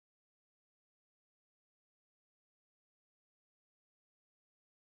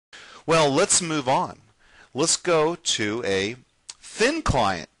Well, let's move on. Let's go to a thin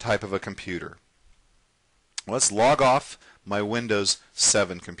client type of a computer. Let's log off my Windows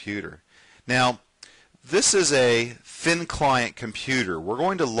 7 computer. Now, this is a thin client computer. We're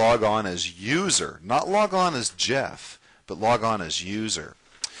going to log on as user, not log on as Jeff, but log on as user.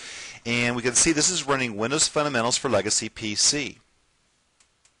 And we can see this is running Windows Fundamentals for Legacy PC.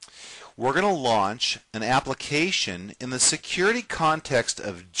 We're going to launch an application in the security context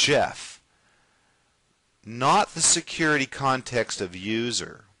of Jeff, not the security context of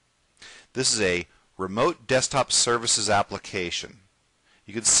user. This is a remote desktop services application.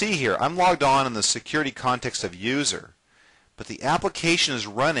 You can see here I'm logged on in the security context of user, but the application is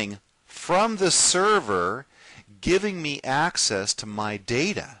running from the server, giving me access to my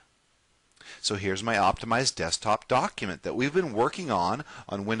data. So here's my optimized desktop document that we've been working on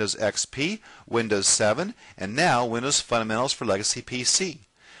Windows XP, Windows 7, and now Windows Fundamentals for Legacy PC.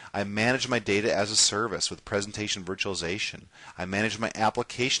 I manage my data as a service with presentation virtualization. I manage my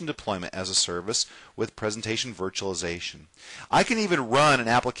application deployment as a service with presentation virtualization. I can even run an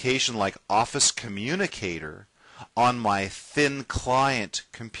application like Office Communicator on my thin client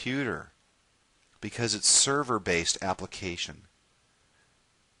computer because it's server-based application.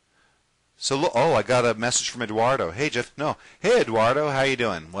 So, oh, I got a message from Eduardo. Hey, Jeff. No. Hey, Eduardo. How you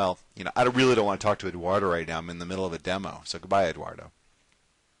doing? Well, I really don't want to talk to Eduardo right now. I'm in the middle of a demo. So, goodbye, Eduardo.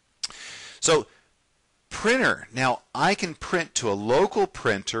 So, printer. Now, I can print to a local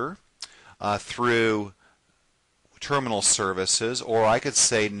printer through terminal services, or I could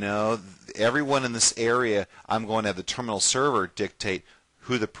say, no, everyone in this area, I'm going to have the terminal server dictate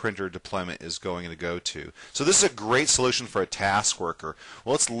who the printer deployment is going to go to. So this is a great solution for a task worker.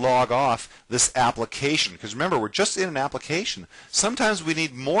 Well, let's log off this application, because remember, we're just in an application. Sometimes we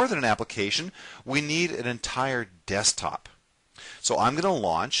need more than an application. We need an entire desktop. So I'm going to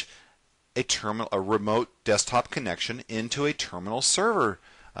launch a remote desktop connection into a terminal server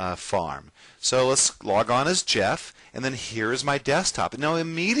farm. So let's log on as Jeff, and then here is my desktop. Now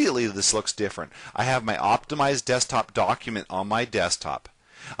immediately this looks different. I have my optimized desktop document on my desktop.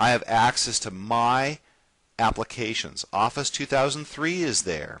 I have access to my applications. Office 2003 is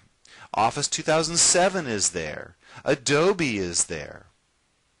there. Office 2007 is there. Adobe is there.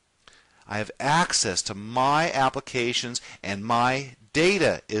 I have access to my applications, and my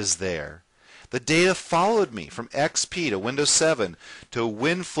data is there. The data followed me from XP to Windows 7 to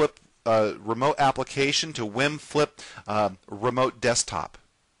WinFlip remote application to WinFlip remote desktop.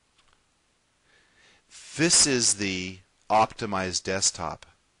 This is the optimized desktop.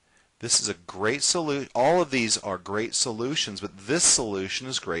 This is a great solution. All of these are great solutions, but this solution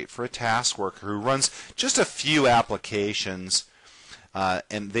is great for a task worker who runs just a few applications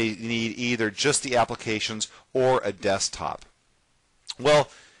and they need either just the applications or a desktop. Well,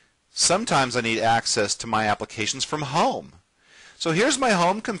 sometimes I need access to my applications from home. So here's my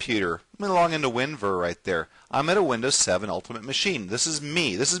home computer. I'm going to log into WinVer right there. I'm at a Windows 7 Ultimate machine. This is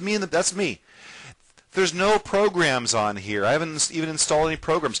me. This is me, and that's me. There's no programs on here. I haven't even installed any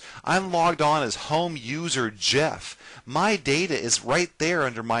programs. I'm logged on as home user Jeff. My data is right there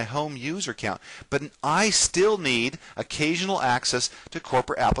under my home user account, but I still need occasional access to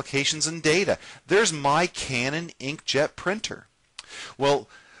corporate applications and data. There's my Canon inkjet printer. Well,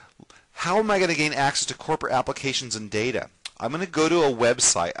 how am I going to gain access to corporate applications and data? I'm going to go to a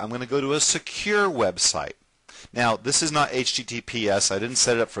website. I'm going to go to a secure website. Now, this is not HTTPS. I didn't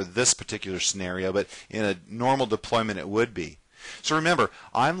set it up for this particular scenario, but in a normal deployment it would be. So remember,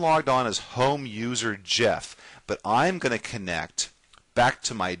 I'm logged on as home user Jeff, but I'm going to connect back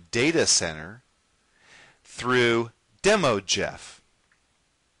to my data center through demo Jeff.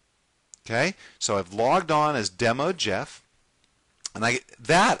 Okay? So I've logged on as demo Jeff, and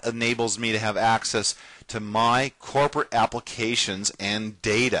that enables me to have access to my corporate applications and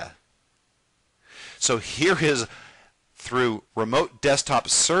data. So here is, through remote desktop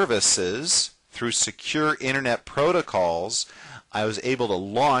services, through secure internet protocols, I was able to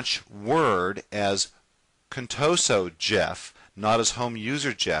launch Word as Contoso Jeff, not as home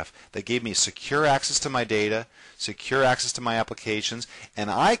user Jeff. That gave me secure access to my data, secure access to my applications, and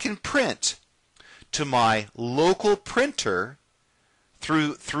I can print to my local printer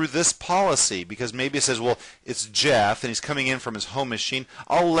through this policy, because maybe it says, well, it's Jeff and he's coming in from his home machine.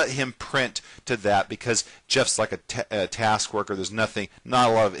 I'll let him print to that because Jeff's like a task worker. There's not a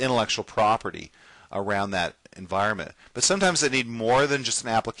lot of intellectual property around that environment. But sometimes I need more than just an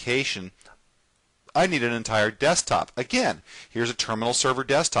application. I need an entire desktop. Again, here's a terminal server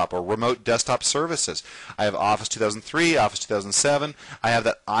desktop or remote desktop services. I have Office 2003, Office 2007. I have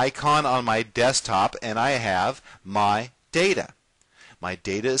that icon on my desktop, and I have my data. My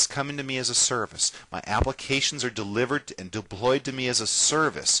data is coming to me as a service. My applications are delivered and deployed to me as a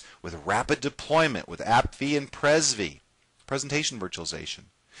service with rapid deployment with AppV and PresV, presentation virtualization.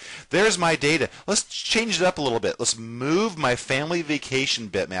 There's my data. Let's change it up a little bit. Let's move my family vacation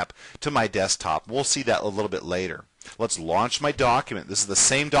bitmap to my desktop. We'll see that a little bit later. Let's launch my document. This is the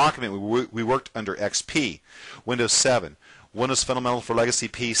same document we worked under XP, Windows 7, Windows Fundamental for Legacy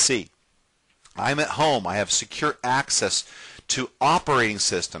PC. I'm at home. I have secure access to operating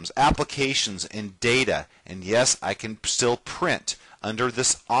systems, applications, and data. And yes, I can still print under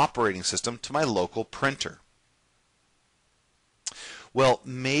this operating system to my local printer. Well,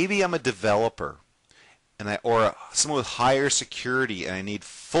 maybe I'm a developer or someone with higher security and I need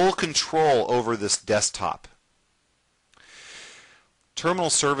full control over this desktop. Terminal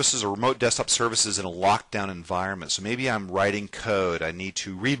services or remote desktop services in a lockdown environment. So maybe I'm writing code. I need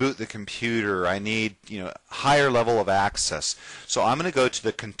to reboot the computer. I need higher level of access. So I'm going to go to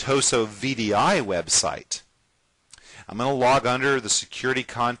the Contoso VDI website. I'm going to log under the security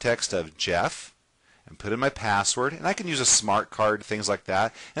context of Jeff and put in my password, and I can use a smart card, things like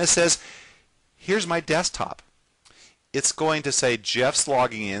that. And it says, here's my desktop. It's going to say Jeff's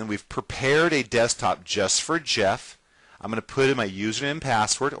logging in. We've prepared a desktop just for Jeff. I'm going to put in my username and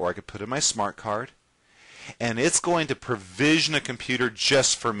password, or I could put in my smart card, and it's going to provision a computer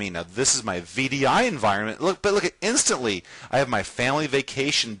just for me. Now this is my VDI environment. Look at instantly I have my family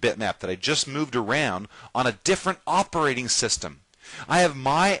vacation bitmap that I just moved around on a different operating system. I have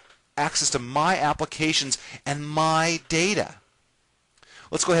my access to my applications and my data.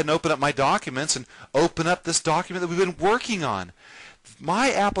 Let's go ahead and open up my documents and open up this document that we've been working on.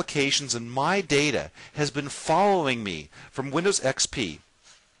 My applications and my data has been following me from Windows XP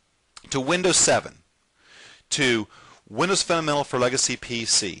to Windows 7 to Windows Fundamental for Legacy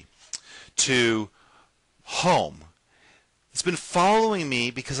PC to Home. It's been following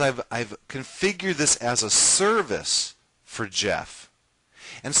me because I've configured this as a service for Jeff.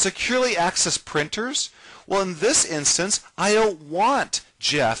 And securely access printers? Well, in this instance, I don't want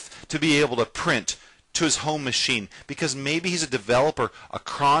Jeff to be able to print to his home machine because maybe he's a developer, a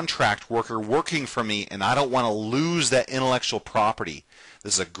contract worker working for me, and I don't want to lose that intellectual property.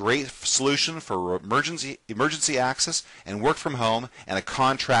 This is a great solution for emergency access and work from home and a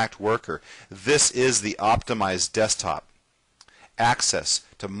contract worker. This is the optimized desktop. Access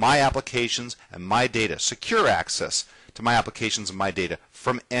to my applications and my data, secure access to my applications and my data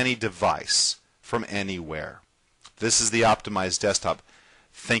from any device, from anywhere. This is the optimized desktop.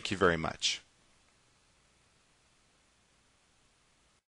 Thank you very much.